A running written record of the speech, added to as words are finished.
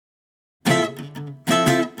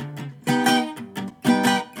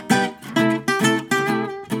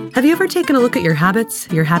Have you ever taken a look at your habits,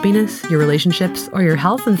 your happiness, your relationships, or your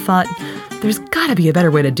health and thought, there's gotta be a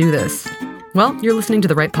better way to do this? Well, you're listening to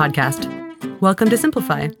the right podcast. Welcome to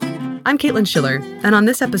Simplify. I'm Caitlin Schiller, and on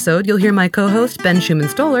this episode, you'll hear my co-host Ben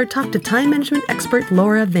Schuman-Stoller talk to time management expert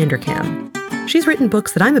Laura Vanderkam. She's written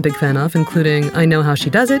books that I'm a big fan of, including I Know How She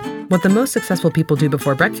Does It, What the Most Successful People Do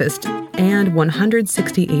Before Breakfast, and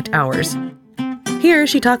 168 Hours. Here,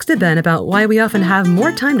 she talks to Ben about why we often have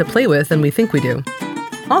more time to play with than we think we do.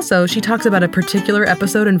 Also, she talks about a particular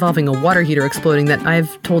episode involving a water heater exploding that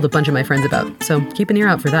I've told a bunch of my friends about, so keep an ear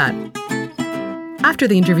out for that. After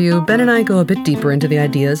the interview, Ben and I go a bit deeper into the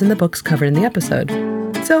ideas in the books covered in the episode.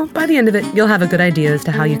 So by the end of it, you'll have a good idea as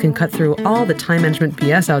to how you can cut through all the time management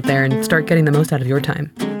BS out there and start getting the most out of your time.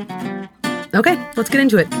 Okay, let's get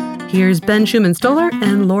into it. Here's Ben Schuman-Stoller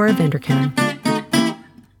and Laura Vanderkam.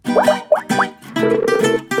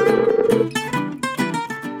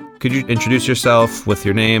 Could you introduce yourself with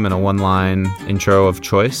your name and a one-line intro of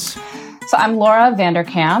choice? So I'm Laura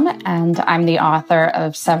Vanderkam, and I'm the author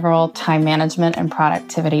of several time management and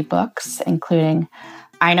productivity books, including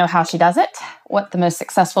I Know How She Does It, What the Most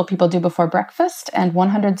Successful People Do Before Breakfast, and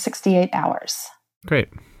 168 Hours. Great.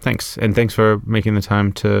 Thanks. And thanks for making the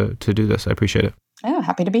time to do this. I appreciate it. Oh,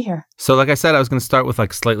 happy to be here. So like I said, I was going to start with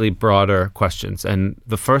slightly broader questions. And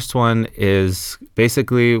the first one is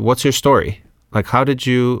basically, what's your story? How did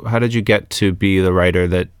you get to be the writer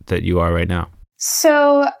that you are right now?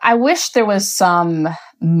 So I wish there was some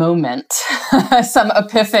moment, some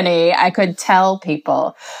epiphany I could tell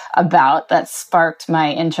people about that sparked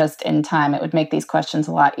my interest in time. It would make these questions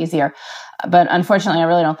a lot easier. But unfortunately, I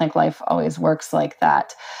really don't think life always works like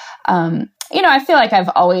that. I feel like I've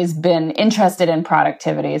always been interested in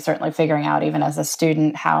productivity, certainly figuring out even as a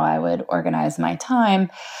student how I would organize my time.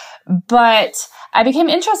 But I became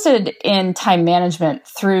interested in time management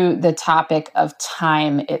through the topic of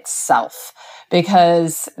time itself,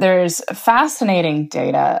 because there's fascinating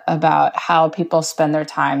data about how people spend their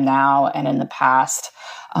time now and in the past.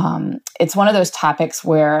 It's one of those topics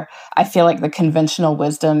where I feel like the conventional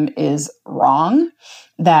wisdom is wrong,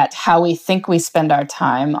 that how we think we spend our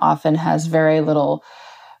time often has very little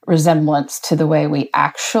resemblance to the way we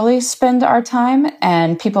actually spend our time.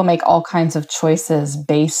 And people make all kinds of choices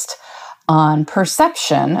based on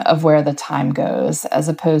perception of where the time goes, as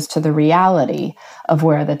opposed to the reality of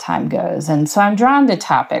where the time goes. And so I'm drawn to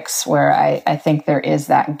topics where I think there is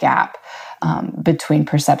that gap between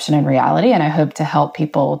perception and reality. And I hope to help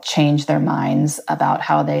people change their minds about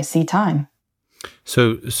how they see time.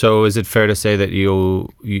 So is it fair to say that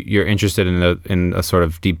you're interested in a sort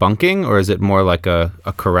of debunking, or is it more like a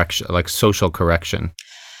correction, like social correction?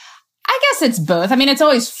 I guess it's both. It's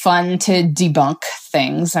always fun to debunk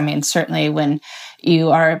things. Certainly when you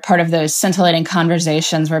are part of those scintillating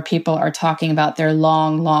conversations where people are talking about their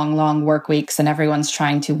long work weeks and everyone's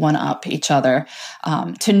trying to one-up each other,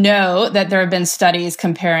 to know that there have been studies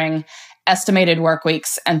comparing estimated work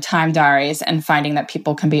weeks and time diaries and finding that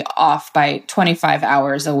people can be off by 25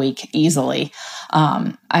 hours a week easily.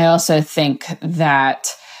 I also think that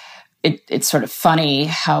it's sort of funny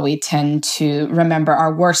how we tend to remember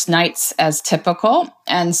our worst nights as typical.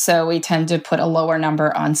 And so we tend to put a lower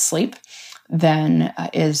number on sleep than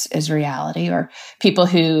is reality, or people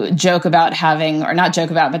who joke about having, or not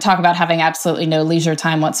joke about, but talk about having absolutely no leisure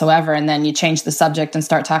time whatsoever. And then you change the subject and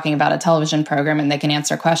start talking about a television program and they can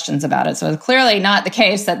answer questions about it. So it's clearly not the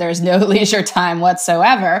case that there's no leisure time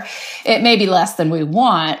whatsoever. It may be less than we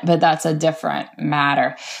want, but that's a different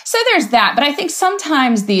matter. So there's that. But I think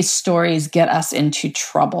sometimes these stories get us into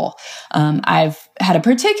trouble. I've had a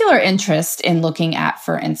particular interest in looking at,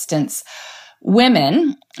 for instance,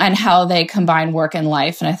 women and how they combine work and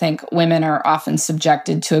life. And I think women are often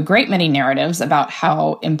subjected to a great many narratives about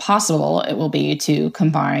how impossible it will be to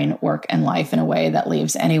combine work and life in a way that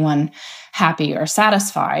leaves anyone happy or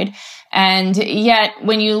satisfied. And yet,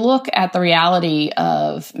 when you look at the reality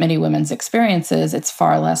of many women's experiences, it's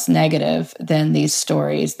far less negative than these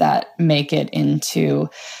stories that make it into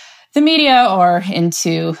the media or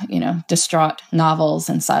into, distraught novels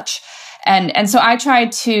and such. And so I try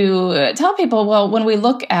to tell people, well, when we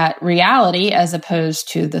look at reality as opposed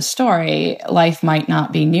to the story, life might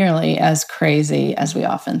not be nearly as crazy as we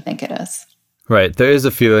often think it is. Right. There is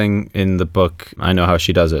a feeling in the book, I Know How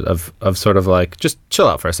She Does It, of sort of just chill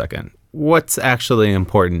out for a second. What's actually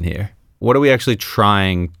important here? What are we actually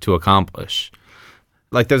trying to accomplish?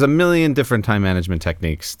 There's a million different time management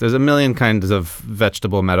techniques. There's a million kinds of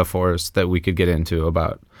vegetable metaphors that we could get into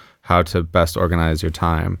about how to best organize your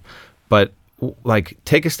time. But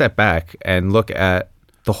take a step back and look at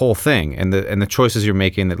the whole thing and the choices you're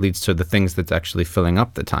making that leads to the things that's actually filling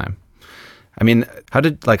up the time. I mean, how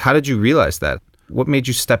did you realize that? What made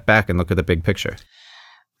you step back and look at the big picture?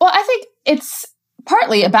 Well, I think it's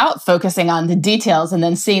partly about focusing on the details and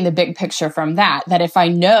then seeing the big picture from that. That if I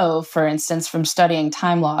know, for instance, from studying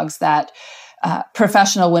time logs that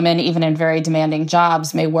professional women, even in very demanding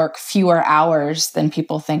jobs, may work fewer hours than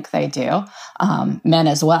people think they do. Men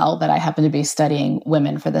as well, but I happen to be studying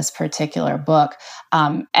women for this particular book.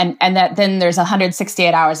 And that then there's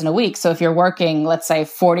 168 hours in a week. So if you're working, let's say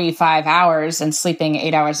 45 hours and sleeping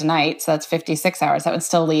 8 hours a night, so that's 56 hours, that would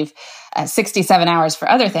still leave 67 hours for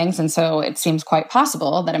other things. And so it seems quite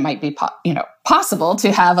possible that it might be possible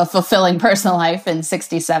to have a fulfilling personal life in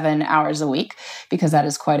 67 hours a week, because that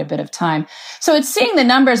is quite a bit of time. So it's seeing the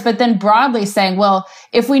numbers, but then broadly saying, well,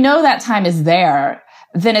 if we know that time is there,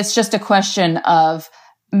 then it's just a question of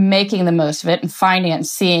making the most of it and finding it and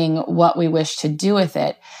seeing what we wish to do with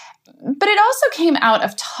it. But it also came out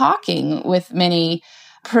of talking with many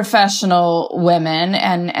professional women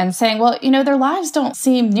and saying, well, their lives don't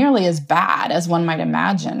seem nearly as bad as one might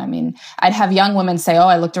imagine. I mean, I'd have young women say, oh,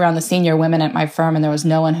 I looked around the senior women at my firm and there was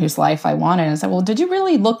no one whose life I wanted. And I said, well, did you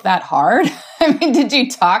really look that hard? I mean, did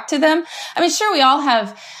you talk to them? I mean, sure, we all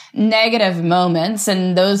have negative moments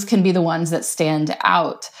and those can be the ones that stand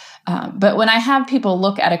out. But when I have people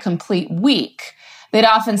look at a complete week, they'd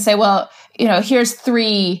often say, well, here's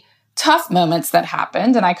 3 tough moments that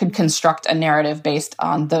happened, and I could construct a narrative based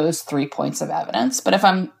on those 3 points of evidence. But if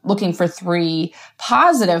I'm looking for 3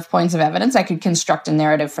 positive points of evidence, I could construct a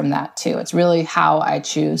narrative from that too. It's really how I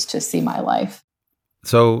choose to see my life.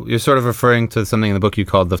 So you're sort of referring to something in the book you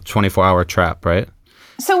called the 24-hour trap, right?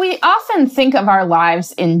 So we often think of our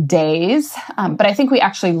lives in days, but I think we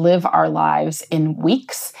actually live our lives in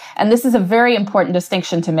weeks. And this is a very important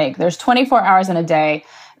distinction to make. There's 24 hours in a day.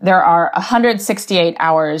 There are 168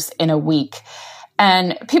 hours in a week.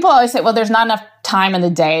 And people always say, well, there's not enough time in the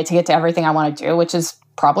day to get to everything I want to do, which is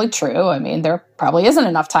probably true. I mean, there probably isn't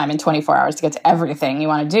enough time in 24 hours to get to everything you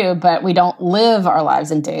want to do, but we don't live our lives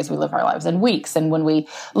in days. We live our lives in weeks. And when we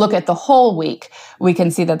look at the whole week, we can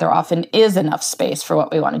see that there often is enough space for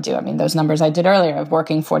what we want to do. I mean, those numbers I did earlier of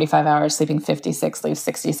working 45 hours, sleeping 56, leaves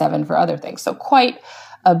 67 for other things. So quite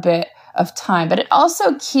a bit of time. But it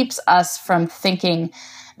also keeps us from thinking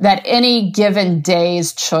that any given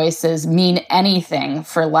day's choices mean anything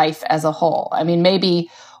for life as a whole. I mean, maybe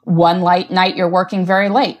one light night you're working very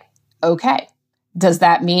late. Okay. Does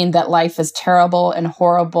that mean that life is terrible and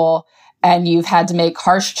horrible and you've had to make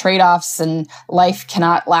harsh trade-offs and life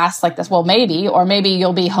cannot last like this? Well, maybe, or maybe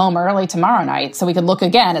you'll be home early tomorrow night. So we could look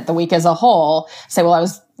again at the week as a whole, say, well, I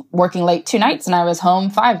was working late 2 nights and I was home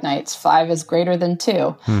 5 nights. 5 is greater than 2.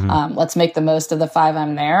 Mm-hmm. Let's make the most of the 5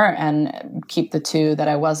 I'm there and keep the 2 that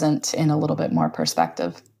I wasn't in a little bit more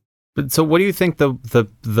perspective. But so what do you think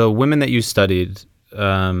the women that you studied,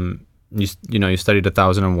 you studied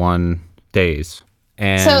 1,001 days.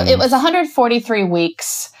 And so it was 143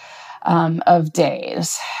 weeks of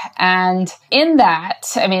days. And in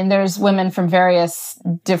that, I mean, there's women from various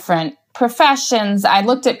different professions. I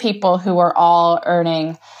looked at people who were all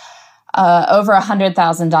earning over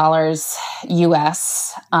 $100,000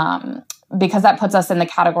 US, because that puts us in the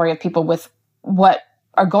category of people with what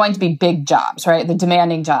are going to be big jobs, right? The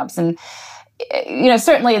demanding jobs. And,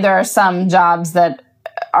 certainly there are some jobs that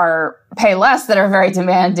pay less that are very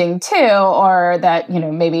demanding too, or that,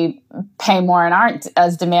 maybe pay more and aren't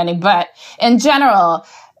as demanding. But in general,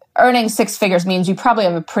 earning 6 figures means you probably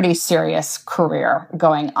have a pretty serious career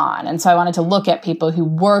going on. And so I wanted to look at people who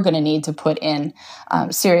were going to need to put in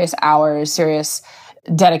serious hours, serious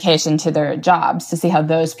dedication to their jobs to see how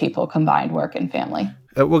those people combined work and family.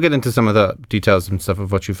 We'll get into some of the details and stuff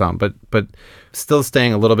of what you found, but still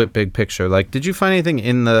staying a little bit big picture. Like, did you find anything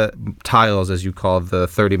in the tiles, as you call the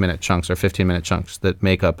 30-minute chunks or 15-minute chunks that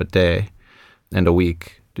make up a day and a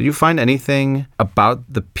week? Did you find anything about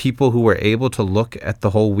the people who were able to look at the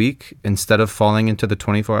whole week instead of falling into the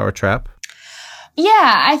 24-hour trap? Yeah,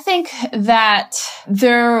 I think that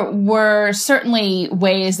there were certainly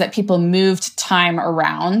ways that people moved time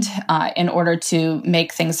around in order to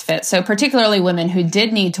make things fit. So particularly women who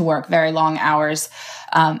did need to work very long hours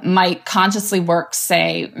might consciously work,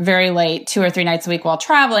 say, very late 2 or 3 nights a week while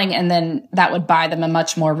traveling, and then that would buy them a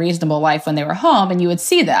much more reasonable life when they were home. And you would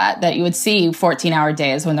see that you would see 14-hour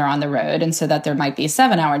days when they're on the road, and so that there might be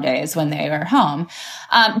 7-hour days when they are home.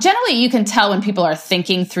 Generally, you can tell when people are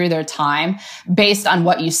thinking through their time based on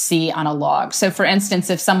what you see on a log. So for instance,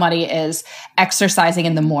 if somebody is exercising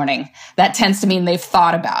in the morning, that tends to mean they've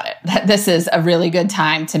thought about it, that this is a really good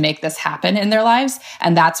time to make this happen in their lives,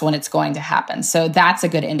 and that's when it's going to happen. So that's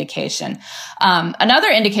that's a good indication. Another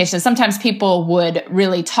indication is sometimes people would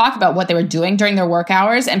really talk about what they were doing during their work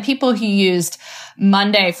hours, and people who used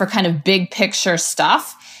Monday for kind of big picture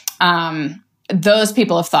stuff, those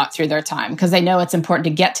people have thought through their time because they know it's important to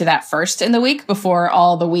get to that first in the week before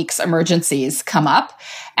all the week's emergencies come up,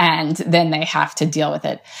 and then they have to deal with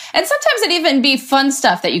it. And sometimes it even be fun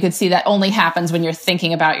stuff that you could see that only happens when you're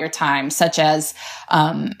thinking about your time, such as,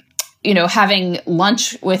 having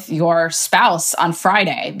lunch with your spouse on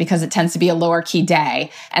Friday because it tends to be a lower key day.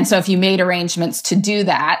 And so if you made arrangements to do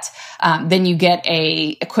that, then you get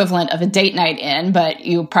a equivalent of a date night in, but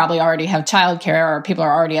you probably already have childcare or people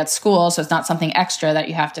are already at school. So it's not something extra that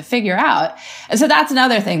you have to figure out. And so that's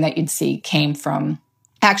another thing that you'd see came from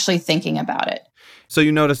actually thinking about it. So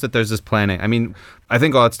you notice that there's this planning. I mean, I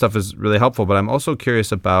think all that stuff is really helpful, but I'm also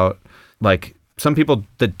curious about like some people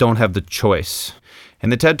that don't have the choice. In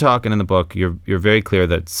the TED Talk and in the book, you're very clear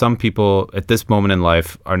that some people at this moment in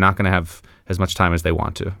life are not going to have as much time as they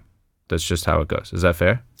want to. That's just how it goes. Is that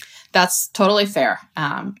fair? That's totally fair.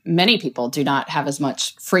 Many people do not have as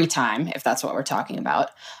much free time, if that's what we're talking about,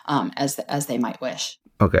 as they might wish.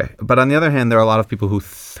 Okay. But on the other hand, there are a lot of people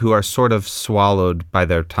who are sort of swallowed by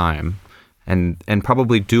their time and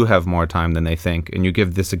probably do have more time than they think. And you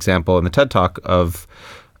give this example in the TED Talk of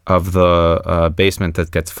the basement that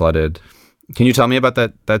gets flooded. Can you tell me about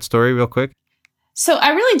that story real quick? So I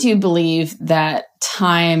really do believe that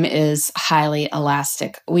time is highly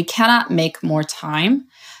elastic. We cannot make more time,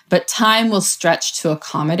 but time will stretch to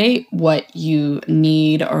accommodate what you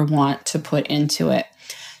need or want to put into it.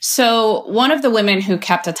 So one of the women who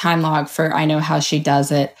kept a time log for I Know How She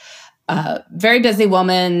Does It, very busy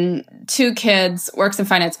woman, 2 kids, works in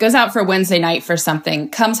finance, goes out for Wednesday night for something,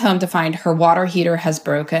 comes home to find her water heater has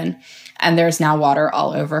broken, and there's now water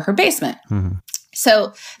all over her basement. Mm-hmm.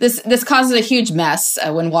 So this causes a huge mess.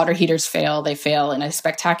 When water heaters fail, they fail in a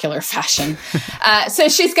spectacular fashion. So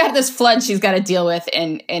she's got this flood she's got to deal with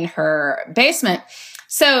in her basement.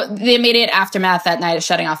 So the immediate aftermath that night is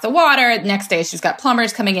shutting off the water. Next day, she's got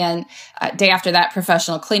plumbers coming in. Day after that,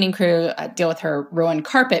 professional cleaning crew deal with her ruined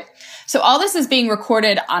carpet. So all this is being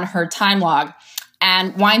recorded on her time log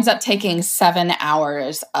and winds up taking 7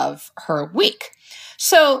 hours of her week.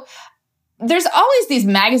 So there's always these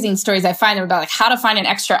magazine stories I find about like how to find an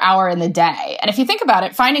extra hour in the day. And if you think about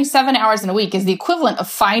it, finding 7 hours in a week is the equivalent of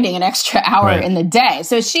finding an extra hour in the day.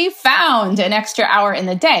 So she found an extra hour in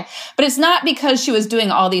the day, but it's not because she was doing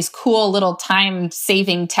all these cool little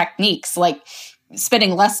time-saving techniques like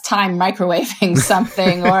spending less time microwaving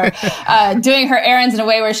something or doing her errands in a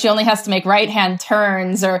way where she only has to make right-hand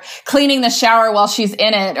turns or cleaning the shower while she's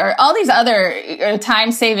in it or all these other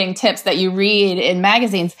time-saving tips that you read in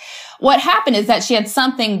magazines. What happened is that she had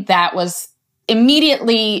something that was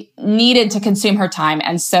immediately needed to consume her time.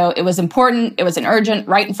 And so it was important. It was an urgent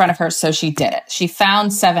right in front of her. So she did it. She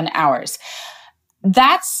found 7 hours.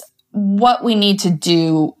 That's what we need to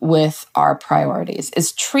do with our priorities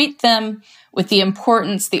is treat them with the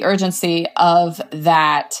importance, the urgency of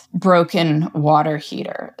that broken water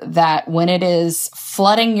heater, that when it is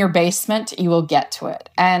flooding your basement, you will get to it.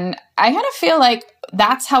 And I kind of feel like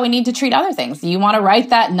that's how we need to treat other things. You want to write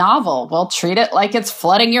that novel? Well, treat it like it's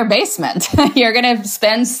flooding your basement. You're going to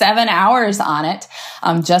spend 7 hours on it,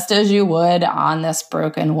 just as you would on this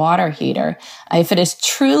broken water heater. If it is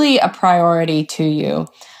truly a priority to you,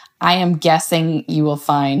 I am guessing you will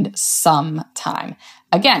find some time.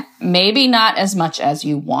 Again, maybe not as much as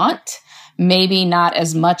you want, maybe not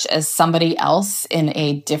as much as somebody else in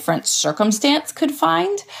a different circumstance could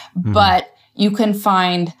find, but you can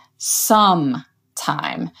find some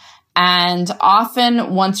time. And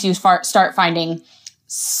often once you start finding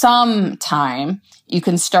some time, you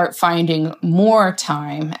can start finding more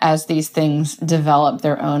time as these things develop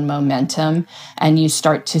their own momentum, and you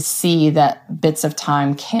start to see that bits of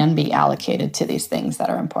time can be allocated to these things that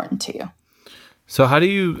are important to you. So how do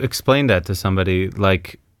you explain that to somebody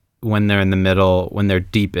like when they're in the middle, when they're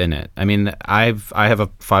deep in it? I mean, I have a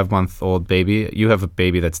 5-month-old baby. You have a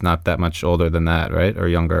baby that's not that much older than that, right? Or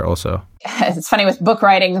younger also. It's funny with book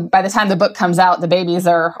writing, by the time the book comes out, the babies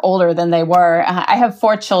are older than they were. I have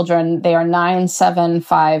 4 children. They are 9, 7,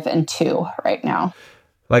 5, and 2 right now.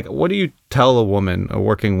 Like, what do you tell a woman, a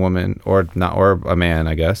working woman, or not, or a man,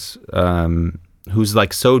 I guess, who's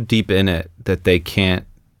like so deep in it that they can't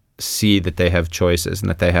see that they have choices and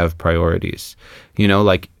that they have priorities? You know,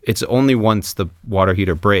 like it's only once the water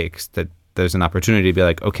heater breaks that there's an opportunity to be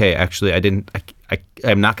like, okay, actually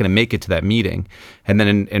I'm not going to make it to that meeting. And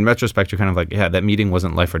then in retrospect, you're kind of like, yeah, that meeting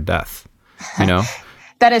wasn't life or death, you know?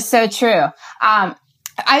 That is so true. I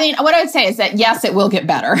mean, what I would say is that yes, it will get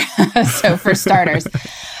better. So for starters,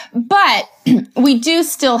 But we do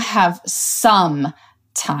still have some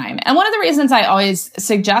time. And one of the reasons I always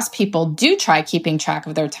suggest people do try keeping track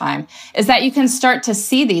of their time is that you can start to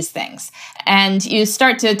see these things and you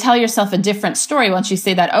start to tell yourself a different story once you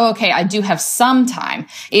say that, oh, okay, I do have some time.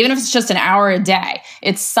 Even if it's just an hour a day,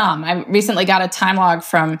 it's some. I recently got a time log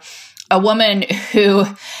from a woman who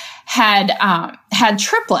had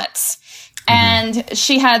triplets, and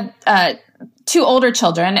she had 2 older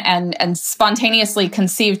children and spontaneously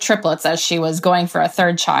conceived triplets as she was going for a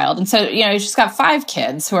 3rd child. And so, she's got 5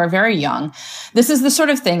 kids who are very young. This is the sort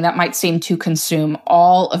of thing that might seem to consume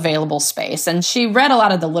all available space. And she read a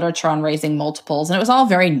lot of the literature on raising multiples, and it was all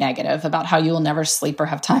very negative about how you will never sleep or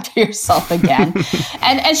have time to yourself again.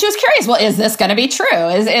 and she was curious, well, is this going to be true?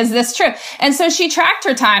 Is this true? And so she tracked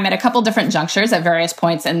her time at a couple different junctures at various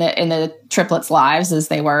points in the triplets' lives as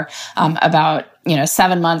they were about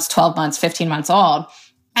 7 months, 12 months, 15 months old.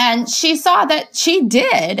 And she saw that she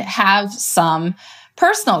did have some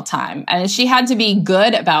personal time, and she had to be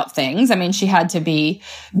good about things. I mean, she had to be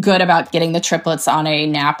good about getting the triplets on a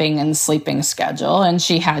napping and sleeping schedule. And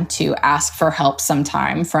she had to ask for help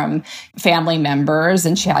sometime from family members.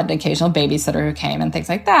 And she had an occasional babysitter who came and things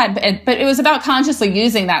like that. But it was about consciously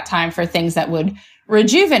using that time for things that would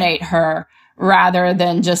rejuvenate her, rather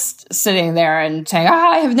than just sitting there and saying,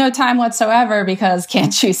 I have no time whatsoever because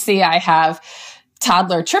can't you see I have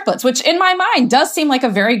toddler triplets, which in my mind does seem like a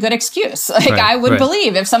very good excuse. I would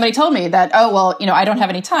believe if somebody told me that, I don't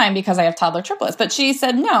have any time because I have toddler triplets. But she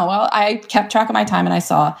said, no, well, I kept track of my time and I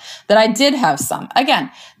saw that I did have some.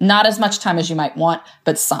 Again, not as much time as you might want,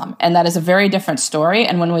 but some. And that is a very different story.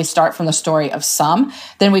 And when we start from the story of some,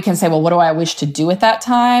 then we can say, well, what do I wish to do at that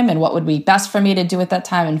time? And what would be best for me to do at that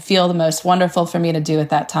time and feel the most wonderful for me to do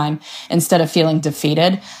at that time, instead of feeling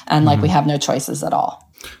defeated and like we have no choices at all.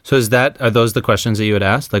 So are those the questions that you would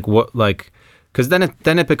ask? Because then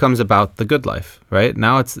it becomes about the good life, right?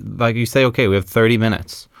 Now it's like you say, okay, we have 30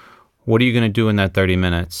 minutes. What are you going to do in that 30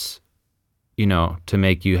 minutes, to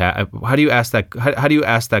make you happy? How do you ask that? How do you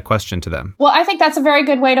ask that question to them? Well, I think that's a very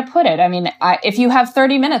good way to put it. I mean, if you have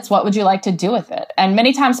 30 minutes, what would you like to do with it? And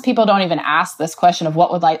many times people don't even ask this question of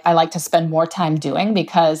what would I like to spend more time doing,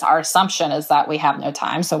 because our assumption is that we have no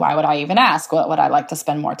time. So why would I even ask what would I like to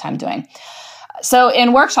spend more time doing? So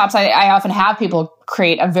in workshops, I often have people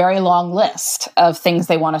create a very long list of things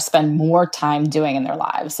they want to spend more time doing in their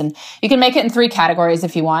lives. And you can make it in 3 categories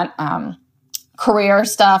if you want: career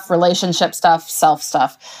stuff, relationship stuff, self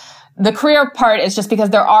stuff. The career part is just because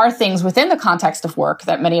there are things within the context of work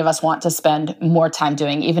that many of us want to spend more time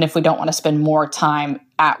doing, even if we don't want to spend more time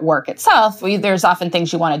at work itself. There's often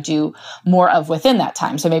things you want to do more of within that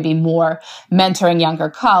time. So maybe more mentoring younger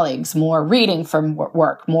colleagues, more reading from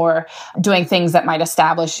work, more doing things that might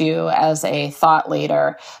establish you as a thought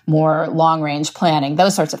leader, more long-range planning,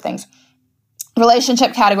 those sorts of things.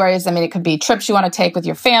 Relationship categories, it could be trips you want to take with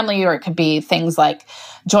your family, or it could be things like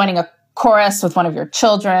joining a chorus with one of your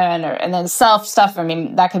children, and then self stuff.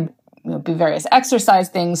 That could be various exercise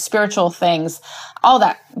things, spiritual things, all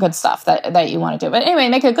that good stuff that you want to do. But anyway,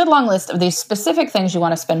 make a good long list of these specific things you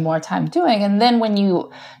want to spend more time doing. And then when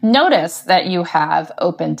you notice that you have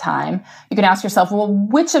open time, you can ask yourself, well,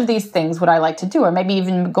 which of these things would I like to do? Or maybe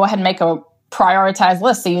even go ahead and make a prioritized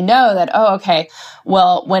list. So you know that,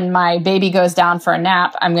 when my baby goes down for a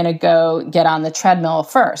nap, I'm going to go get on the treadmill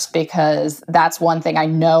first, because that's one thing I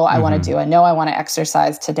know I want to do. I know I want to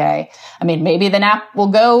exercise today. Maybe the nap will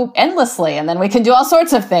go endlessly and then we can do all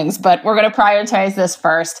sorts of things, but we're going to prioritize this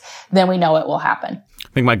first. Then we know it will happen.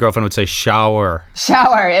 I think my girlfriend would say shower.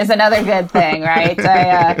 Shower is another good thing, right?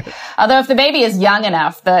 Although if the baby is young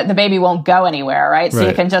enough, the baby won't go anywhere, right? So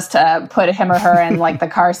you can just put him or her in the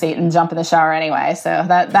car seat and jump in the shower anyway. So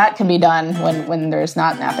that can be done when there's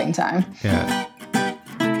not napping time. Yeah.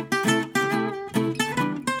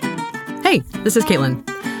 Hey, this is Caitlin.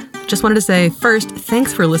 Just wanted to say, first,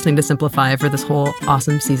 thanks for listening to Simplify for this whole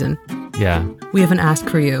awesome season. Yeah. We have an ask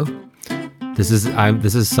for you. This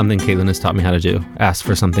is something Caitlin has taught me how to do. Ask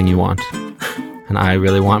for something you want. And I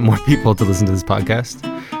really want more people to listen to this podcast.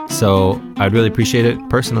 So I'd really appreciate it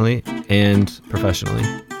personally and professionally,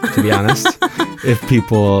 to be honest, if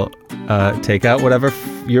people take out whatever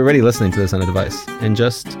you're already listening to this on a device and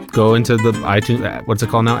just go into the iTunes, what's it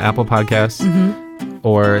called now? Apple Podcasts,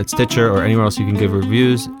 or Stitcher, or anywhere else you can give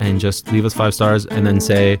reviews, and just leave us 5 stars and then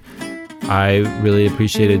say, I really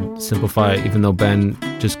appreciated Simplify, even though Ben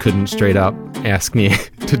just couldn't straight up ask me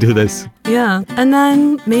to do this. Yeah, and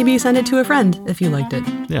then maybe send it to a friend if you liked it.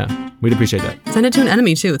 Yeah, we'd appreciate that. Send it to an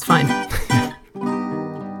enemy too, it's fine.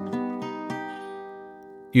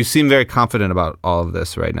 You seem very confident about all of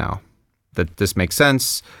this right now, that this makes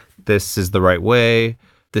sense, this is the right way.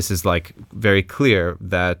 this is like very clear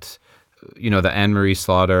that, the Anne-Marie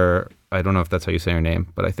Slaughter, I don't know if that's how you say her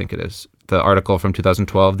name, but I think it is, the article from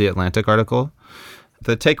 2012, the Atlantic article.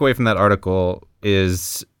 The takeaway from that article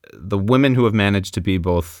is the women who have managed to be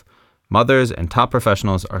both mothers and top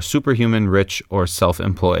professionals are superhuman, rich, or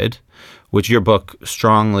self-employed, which your book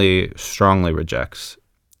strongly, strongly rejects.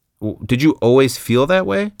 Did you always feel that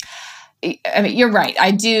way? I mean, you're right.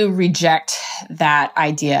 I do reject that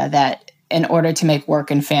idea that in order to make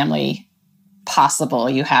work and family possible,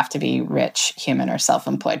 you have to be rich, human, or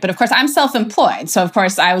self-employed. But of course, I'm self-employed. So of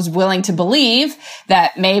course, I was willing to believe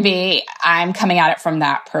that maybe I'm coming at it from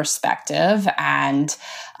that perspective and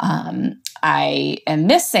I am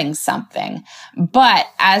missing something. But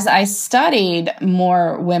as I studied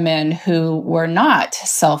more women who were not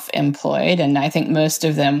self-employed, and I think most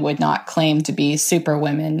of them would not claim to be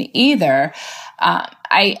superwomen either,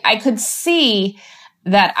 I could see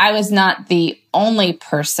that I was not the only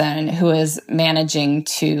person who was managing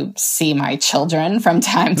to see my children from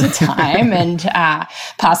time to time and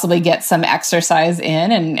possibly get some exercise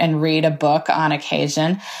in and read a book on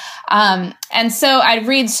occasion. And so I'd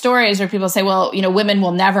read stories where people say, well, women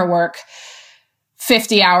will never work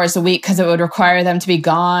 50 hours a week because it would require them to be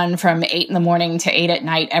gone from 8 a.m. to 8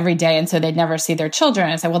 p.m. every day. And so they'd never see their children.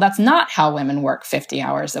 And I said, well, that's not how women work 50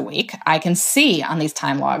 hours a week. I can see on these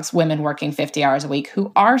time logs women working 50 hours a week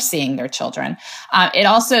who are seeing their children. It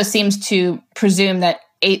also seems to presume that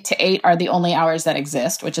 8 to 8 are the only hours that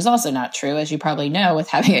exist, which is also not true, as you probably know, with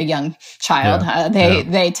having a young child.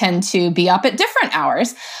 They tend to be up at different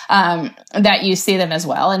hours that you see them as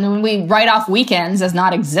well. And when we write off weekends as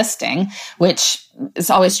not existing, which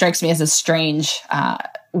always strikes me as a strange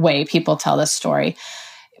way people tell this story.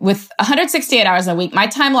 With 168 hours a week, my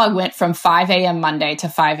time log went from 5 a.m. Monday to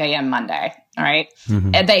 5 a.m. Monday. All right.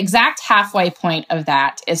 Mm-hmm. And the exact halfway point of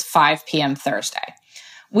that is 5 p.m. Thursday.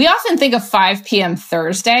 We often think of 5 p.m.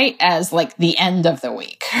 Thursday as like the end of the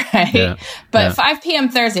week, right? Yeah, but 5 p.m.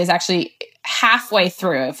 Thursday is actually halfway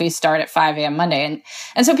through if we start at 5 a.m. Monday.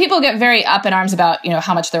 And so people get very up in arms about,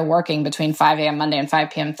 how much they're working between 5 a.m. Monday and 5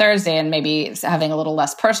 p.m. Thursday and maybe having a little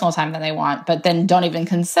less personal time than they want, but then don't even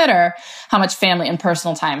consider how much family and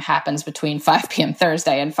personal time happens between 5 p.m.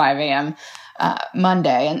 Thursday and 5 a.m.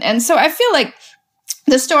 Monday. And so I feel like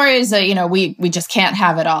the stories that, we just can't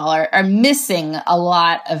have it all are missing a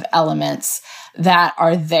lot of elements that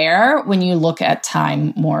are there when you look at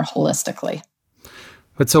time more holistically.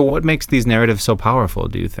 But so what makes these narratives so powerful,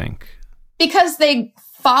 do you think? Because they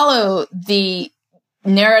follow the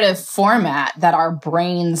narrative format that our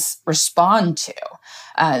brains respond to.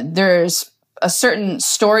 There's a certain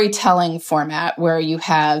storytelling format where you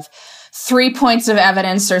have 3 points of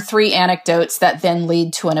evidence or 3 anecdotes that then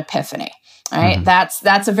lead to an epiphany. Right. Mm-hmm.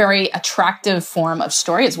 That's a very attractive form of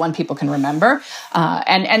story. It's one people can remember.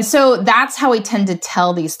 And so that's how we tend to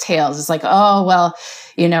tell these tales. It's like, oh, well,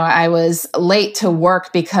 I was late to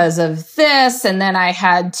work because of this. And then I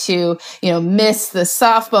had to, miss the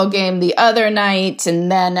softball game the other night.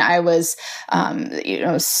 And then I was,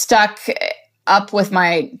 stuck up with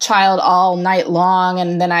my child all night long.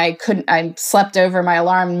 And then I slept over my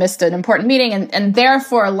alarm, missed an important meeting. And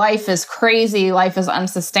therefore life is crazy. Life is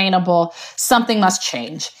unsustainable. Something must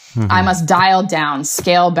change. Mm-hmm. I must dial down,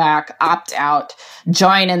 scale back, opt out,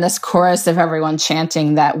 join in this chorus of everyone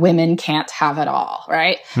chanting that women can't have it all,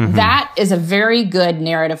 right? Mm-hmm. That is a very good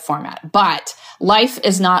narrative format. But life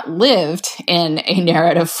is not lived in a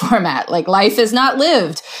narrative format. Like life is not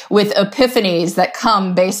lived with epiphanies that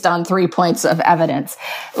come based on 3 points of evidence.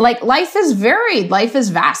 Like life is varied, life is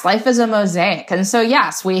vast, life is a mosaic. And so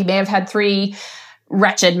yes, we may have had 3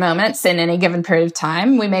 wretched moments in any given period of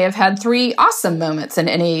time. We may have had 3 awesome moments in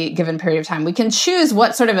any given period of time. We can choose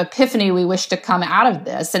what sort of epiphany we wish to come out of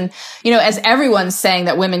this. And, as everyone's saying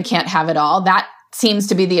that women can't have it all, that seems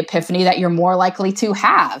to be the epiphany that you're more likely to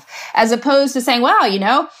have, as opposed to saying, wow,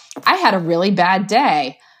 I had a really bad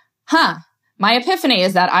day. My epiphany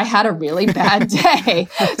is that I had a really bad day.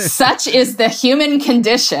 Such is the human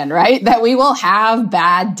condition, right? That we will have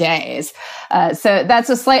bad days. So that's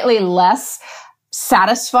a slightly less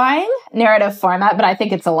satisfying narrative format, but I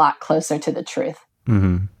think it's a lot closer to the truth.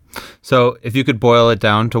 Mm-hmm. So if you could boil it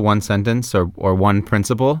down to one sentence or one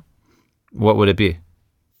principle, what would it be?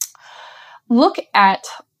 Look at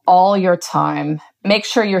all your time. Make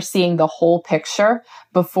sure you're seeing the whole picture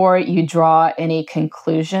before you draw any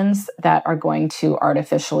conclusions that are going to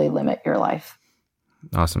artificially limit your life.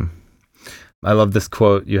 Awesome. I love this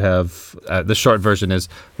quote you have. The short version is,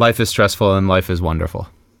 life is stressful and life is wonderful.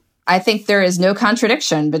 I think there is no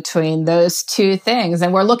contradiction between those two things.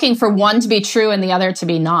 And we're looking for one to be true and the other to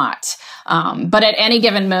be not. But at any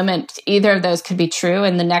given moment, either of those could be true.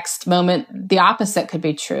 And the next moment, the opposite could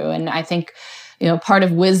be true. And I think, part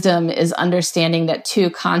of wisdom is understanding that two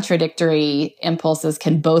contradictory impulses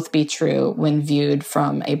can both be true when viewed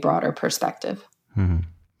from a broader perspective. Mm-hmm.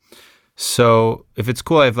 So if it's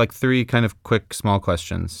cool, I have like 3 kind of quick, small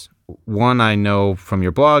questions. One, I know from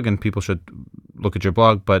your blog, and people should look at your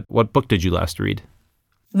blog, but what book did you last read?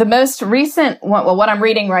 The most recent one, what I'm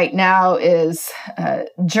reading right now is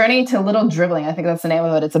Journey to Little Dribbling. I think that's the name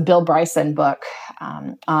of it. It's a Bill Bryson book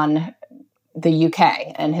on the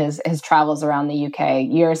UK and his travels around the UK.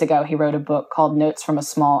 Years ago, he wrote a book called Notes from a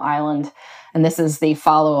Small Island. And this is the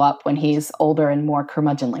follow-up when he's older and more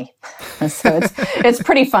curmudgeonly. So it's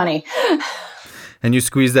pretty funny. And you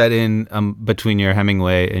squeeze that in between your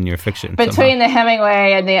Hemingway and your fiction. Between the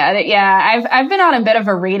Hemingway and the other, yeah. I've been on a bit of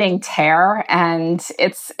a reading tear, and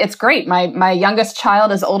it's great. My youngest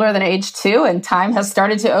child is older than age 2, and time has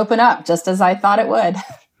started to open up, just as I thought it would.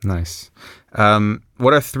 Nice.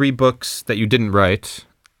 What are 3 books that you didn't write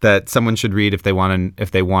that someone should read if they want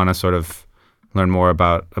to sort of learn more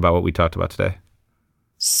about what we talked about today?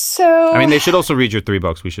 So, I mean, they should also read your 3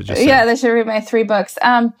 books. We should just say. Yeah, they should read my 3 books.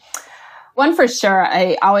 One for sure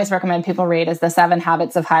I always recommend people read is The 7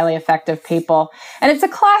 Habits of Highly Effective People. And it's a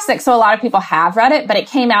classic, so a lot of people have read it, but it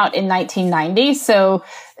came out in 1990. So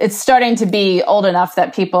it's starting to be old enough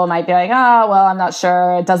that people might be like, oh, well, I'm not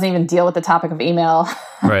sure. It doesn't even deal with the topic of email.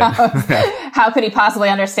 Right. How could he possibly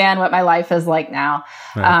understand what my life is like now?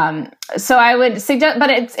 Right. So I would suggest, but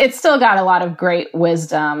it's still got a lot of great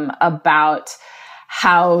wisdom about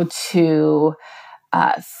how to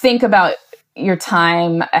think about your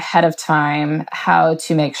time ahead of time, how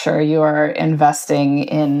to make sure you are investing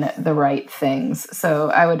in the right things. So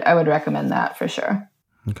I would recommend that for sure.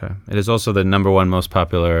 Okay. It is also the #1 most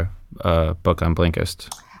popular book on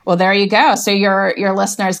Blinkist. Well, there you go. So your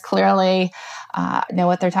listeners clearly know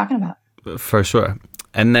what they're talking about. For sure.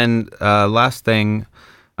 And then last thing,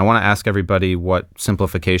 I want to ask everybody what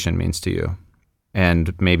simplification means to you.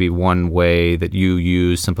 And maybe one way that you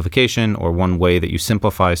use simplification or one way that you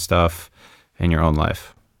simplify stuff in your own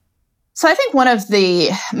life. So I think one of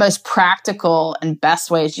the most practical and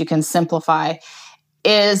best ways you can simplify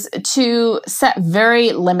is to set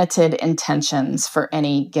very limited intentions for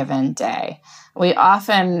any given day. We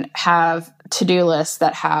often have to-do lists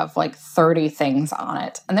that have like 30 things on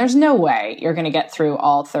it. And there's no way you're going to get through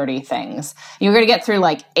all 30 things. You're going to get through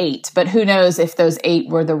like 8, but who knows if those 8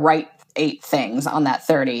 were the right 8 things on that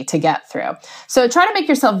 30 to get through. So try to make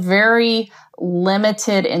yourself very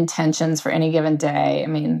limited intentions for any given day. I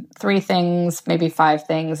mean, 3 things, maybe 5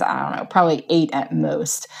 things, I don't know, probably 8 at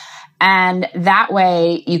most. And that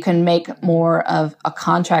way you can make more of a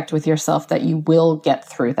contract with yourself that you will get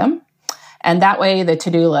through them. And that way the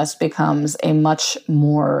to-do list becomes a much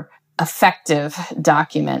more effective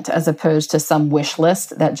document as opposed to some wish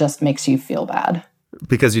list that just makes you feel bad.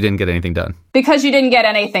 Because you didn't get anything done. Because you didn't get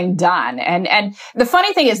anything done. And the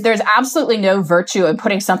funny thing is there's absolutely no virtue in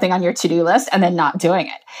putting something on your to-do list and then not doing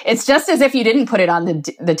it. It's just as if you didn't put it on the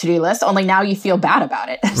to-do list, only now you feel bad about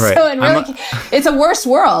it. Right. So it's a worse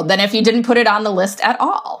world than if you didn't put it on the list at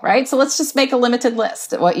all, right? So let's just make a limited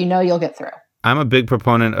list of what you know you'll get through. I'm a big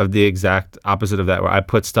proponent of the exact opposite of that, where I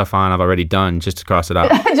put stuff on I've already done just to cross it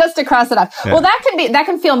off. Just to cross it off. Yeah. Well, that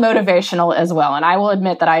can feel motivational as well. And I will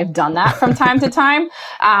admit that I've done that from time to time.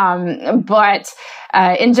 But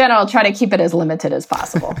in general, try to keep it as limited as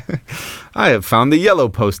possible. I have found the yellow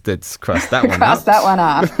Post-its. Cross that one Cross that one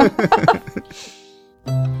off.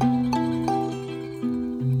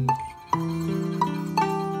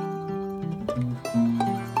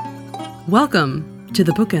 Welcome to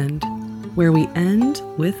The Bookend, where we end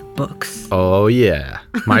with books. Oh, yeah.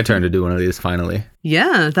 My turn to do one of these finally.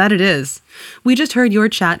 Yeah, that it is. We just heard your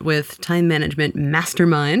chat with time management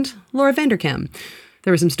mastermind, Laura Vanderkam.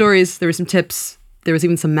 There were some stories, there were some tips, there was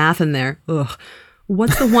even some math in there. Ugh.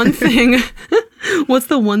 What's the one thing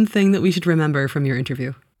that we should remember from your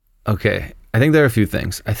interview? Okay. I think there are a few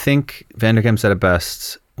things. I think Vanderkam said it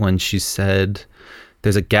best when she said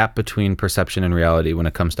there's a gap between perception and reality when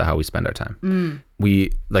it comes to how we spend our time.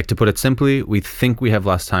 We, like to put it simply, we think we have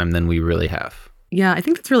less time than we really have. Yeah, I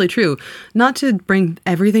think that's really true. Not to bring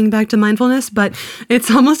everything back to mindfulness, but it's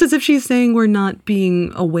almost as if she's saying we're not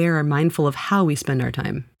being aware or mindful of how we spend our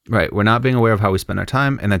time. Right. We're not being aware of how we spend our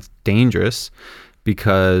time, and that's dangerous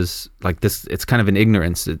because like this, it's kind of an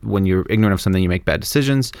ignorance. When you're ignorant of something, you make bad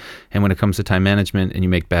decisions. And when it comes to time management and you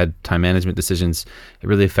make bad time management decisions, it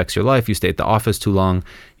really affects your life. You stay at the office too long.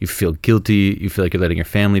 You feel guilty. You feel like you're letting your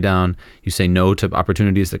family down. You say no to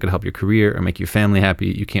opportunities that could help your career or make your family happy.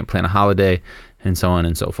 You can't plan a holiday, and so on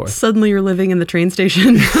and so forth. Suddenly you're living in the train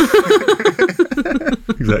station.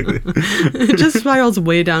 Exactly. It just spirals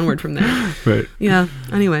way downward from there. Right. Yeah.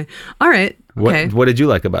 Anyway. All right. Okay. What did you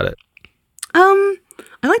like about it?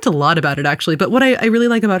 I liked a lot about it, actually. But what I really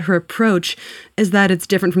like about her approach is that it's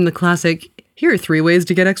different from the classic, here are 3 ways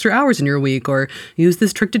to get extra hours in your week, or use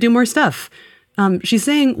this trick to do more stuff. She's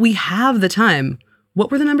saying we have the time.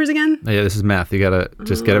 What were the numbers again? Oh, yeah, this is math. You got to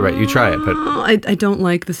just get it right. You try it. But I don't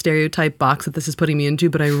like the stereotype box that this is putting me into,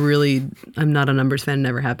 but I'm not a numbers fan,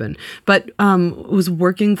 never have been. But was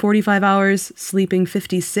working 45 hours, sleeping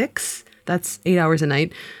 56. That's 8 hours a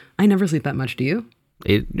night. I never sleep that much, do you?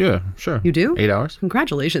 8, yeah, sure. You do? 8 hours.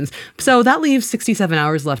 Congratulations. So that leaves 67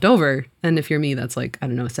 hours left over. And if you're me, that's like, I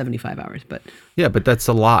don't know, 75 hours. But yeah, but that's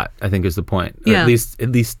a lot, I think is the point. Yeah. At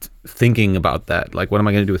least thinking about that. Like, what am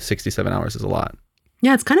I going to do with 67 hours is a lot.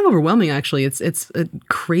 yeah, it's kind of overwhelming, actually. It's a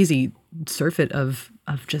crazy surfeit of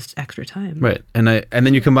just extra time. Right. And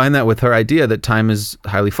then you combine that with her idea that time is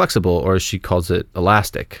highly flexible, or as she calls it,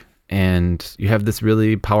 elastic. And you have this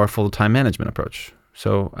really powerful time management approach.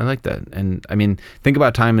 So I like that. And I mean, think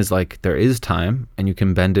about time as like there is time and you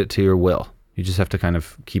can bend it to your will. You just have to kind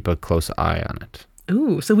of keep a close eye on it.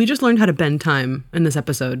 Ooh, so we just learned how to bend time in this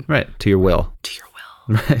episode. Right. To your will. To your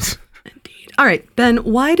will. Right. Indeed. All right, Ben,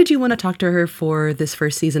 why did you want to talk to her for this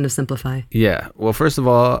first season of Simplify? Yeah. Well, first of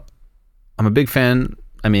all, I'm a big fan.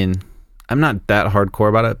 I mean, I'm not that hardcore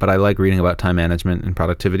about it, but I like reading about time management and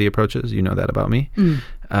productivity approaches. You know that about me.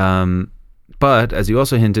 But as you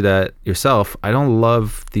also hinted at yourself, I don't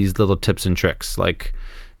love these little tips and tricks like,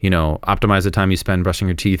 optimize the time you spend brushing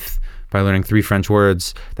your teeth by learning 3 French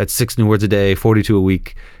words. That's 6 new words a day, 42 a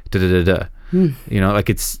week, like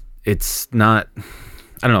it's not,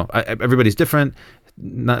 I don't know. Everybody's different.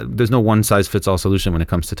 There's no one size fits all solution when it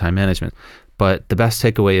comes to time management. But the best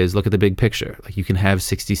takeaway is look at the big picture. Like you can have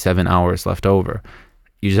 67 hours left over.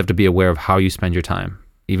 You just have to be aware of how you spend your time.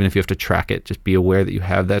 Even if you have to track it, just be aware that you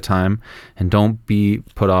have that time and don't be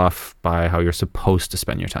put off by how you're supposed to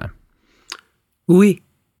spend your time. Oui.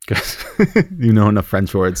 You know enough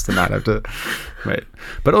French words to not have to, right?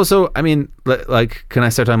 But also, I mean, like, can I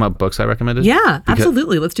start talking about books I recommended? Yeah,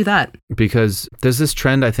 absolutely. Let's do that. Because there's this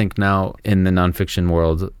trend, I think, now in the nonfiction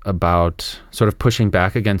world about sort of pushing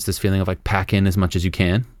back against this feeling of like pack in as much as you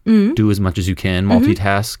can, do as much as you can,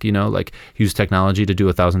 multitask, like use technology to do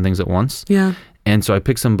 1,000 things at once. Yeah. And so I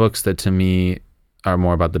picked some books that to me are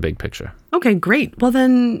more about the big picture. Okay, great. Well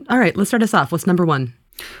then, all right, let's start us off. What's number 1?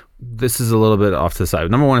 This is a little bit off to the side.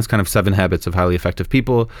 Number 1 is kind of 7 Habits of Highly Effective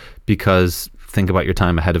People, because think about your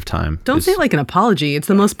time ahead of time. Don't say it like an apology. It's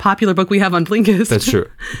the most popular book we have on Blinkist. That's true.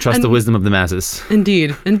 Trust the wisdom of the masses.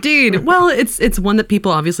 Indeed. Well, it's one that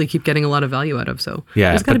people obviously keep getting a lot of value out of, so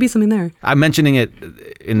there's got to be something there. I'm mentioning it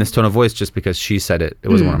in this tone of voice just because she said it. It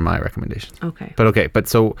was one of my recommendations. Okay. But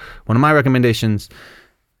so one of my recommendations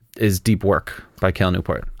is Deep Work by Cal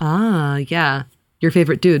Newport. Ah, yeah. Your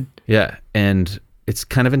favorite dude. Yeah, and it's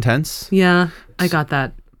kind of intense. Yeah, I got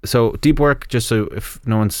that. So Deep Work, just so if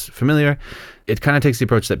no one's familiar, it kind of takes the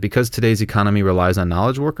approach that because today's economy relies on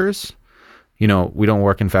knowledge workers, we don't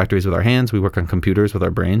work in factories with our hands, we work on computers with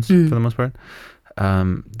our brains for the most part.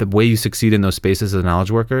 The way you succeed in those spaces as a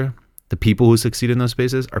knowledge worker, the people who succeed in those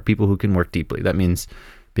spaces are people who can work deeply. That means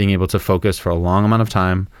being able to focus for a long amount of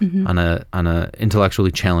time on a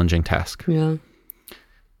intellectually challenging task. Yeah.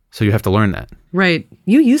 So you have to learn that. Right.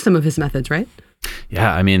 You use some of his methods, right?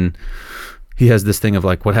 Yeah, I mean, he has this thing of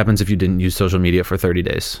like, what happens if you didn't use social media for 30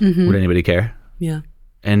 days? Would anybody care? Yeah.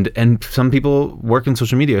 And some people work in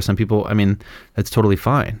social media. Some people, I mean, that's totally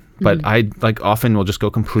fine. But I like often will just go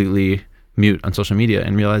completely mute on social media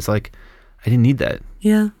and realize like, I didn't need that.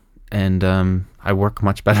 Yeah. And I work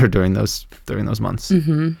much better during those months.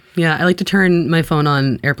 Yeah, I like to turn my phone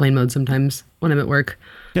on airplane mode sometimes when I'm at work.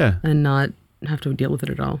 Yeah. And not have to deal with it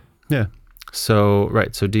at all. Yeah. So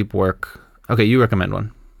Deep Work. Okay, you recommend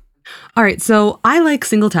one. All right, so I like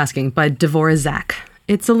Single Tasking by Dvorak.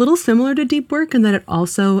 It's a little similar to Deep Work in that it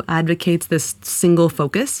also advocates this single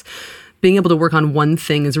focus. Being able to work on one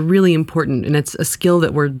thing is really important, and it's a skill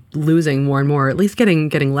that we're losing more and more, at least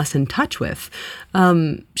getting less in touch with.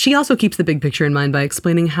 She also keeps the big picture in mind by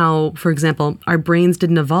explaining how, for example, our brains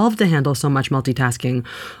didn't evolve to handle so much multitasking,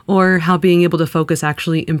 or how being able to focus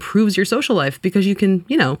actually improves your social life because you can,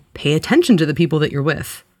 pay attention to the people that you're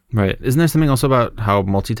with. Right. Isn't there something also about how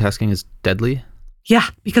multitasking is deadly? Yeah,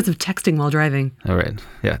 because of texting while driving. All right.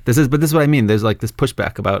 Yeah. This is what I mean. There's like this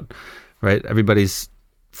pushback about, right? Everybody's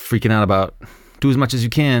freaking out about do as much as you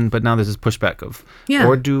can, but now there's this pushback of,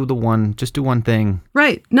 or just do one thing.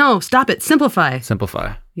 Right. No, stop it. Simplify.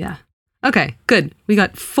 Simplify. Yeah. Okay, good. We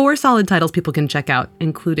got 4 solid titles people can check out,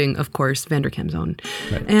 including, of course, Vanderkam's own.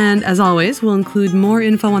 Right. And as always, we'll include more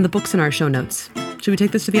info on the books in our show notes. Should we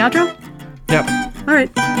take this to the outro? Yep. All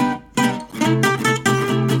right.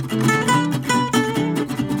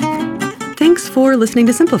 Thanks for listening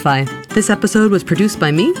to Simplify. This episode was produced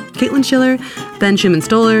by me, Caitlin Schiller, Ben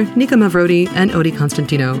Schumann-Stoller, Nika Mavrodi, and Odi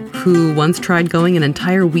Constantino, who once tried going an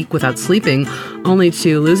entire week without sleeping, only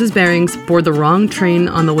to lose his bearings, board the wrong train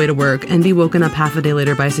on the way to work, and be woken up half a day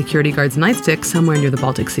later by a security guard's nightstick somewhere near the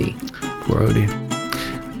Baltic Sea. Poor Odi.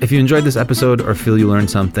 If you enjoyed this episode or feel you learned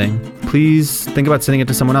something, please think about sending it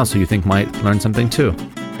to someone else who you think might learn something too.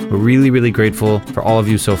 We're really, really grateful for all of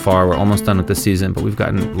you so far. We're almost done with this season, but we've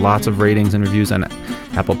gotten lots of ratings and reviews on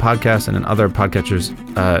Apple Podcasts and in other podcatchers,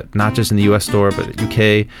 not just in the US store, but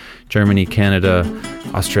UK, Germany, Canada,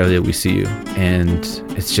 Australia. We see you. And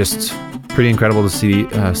it's just pretty incredible to see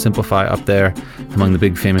Simplify up there among the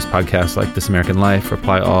big famous podcasts like This American Life,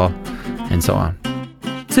 Reply All, and so on.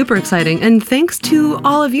 Super exciting. And thanks to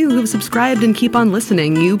all of you who've subscribed and keep on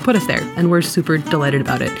listening. You put us there, and we're super delighted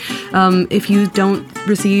about it. If you don't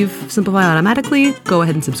receive Simplify automatically, go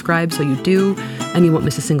ahead and subscribe so you do, and you won't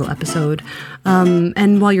miss a single episode.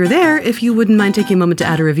 And while you're there, if you wouldn't mind taking a moment to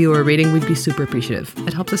add a review or a rating, we'd be super appreciative.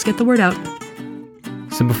 It helps us get the word out.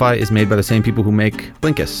 Simplify is made by the same people who make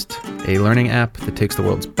Blinkist, a learning app that takes the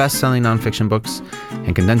world's best-selling nonfiction books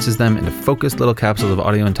and condenses them into focused little capsules of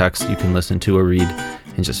audio and text you can listen to or read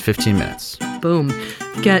in just 15 minutes. Boom.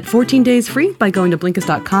 Get 14 days free by going to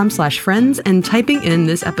Blinkist.com/friends and typing in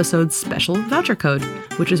this episode's special voucher code,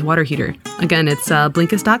 which is water heater. Again, it's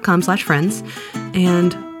Blinkist.com/friends,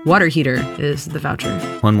 and water heater is the voucher.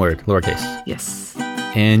 One word, lowercase. Yes.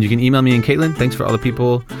 And you can email me and Caitlin. Thanks for all the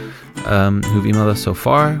people who've emailed us so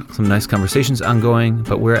far. Some nice conversations ongoing,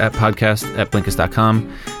 but we're at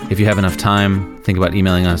podcast@Blinkist.com. If you have enough time, think about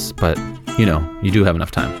emailing us, but you do have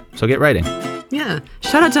enough time. So get writing. Yeah.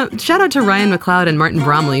 Shout out to Ryan McLeod and Martin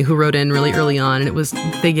Bromley, who wrote in really early on, and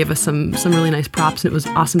they gave us some really nice props, and it was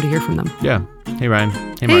awesome to hear from them. Yeah. Hey Ryan.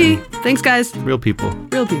 Hey Martin. Hey, thanks guys. Real people.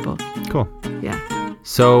 Cool. Yeah.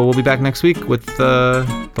 So we'll be back next week with the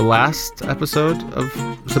last episode of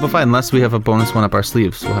Simplify, unless we have a bonus one up our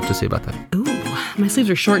sleeves. We'll have to see about that. Ooh, my sleeves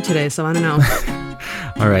are short today, so I don't know.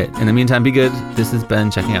 All right. In the meantime, be good. This is Ben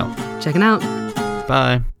checking out. Checking out.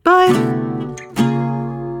 Bye. Bye.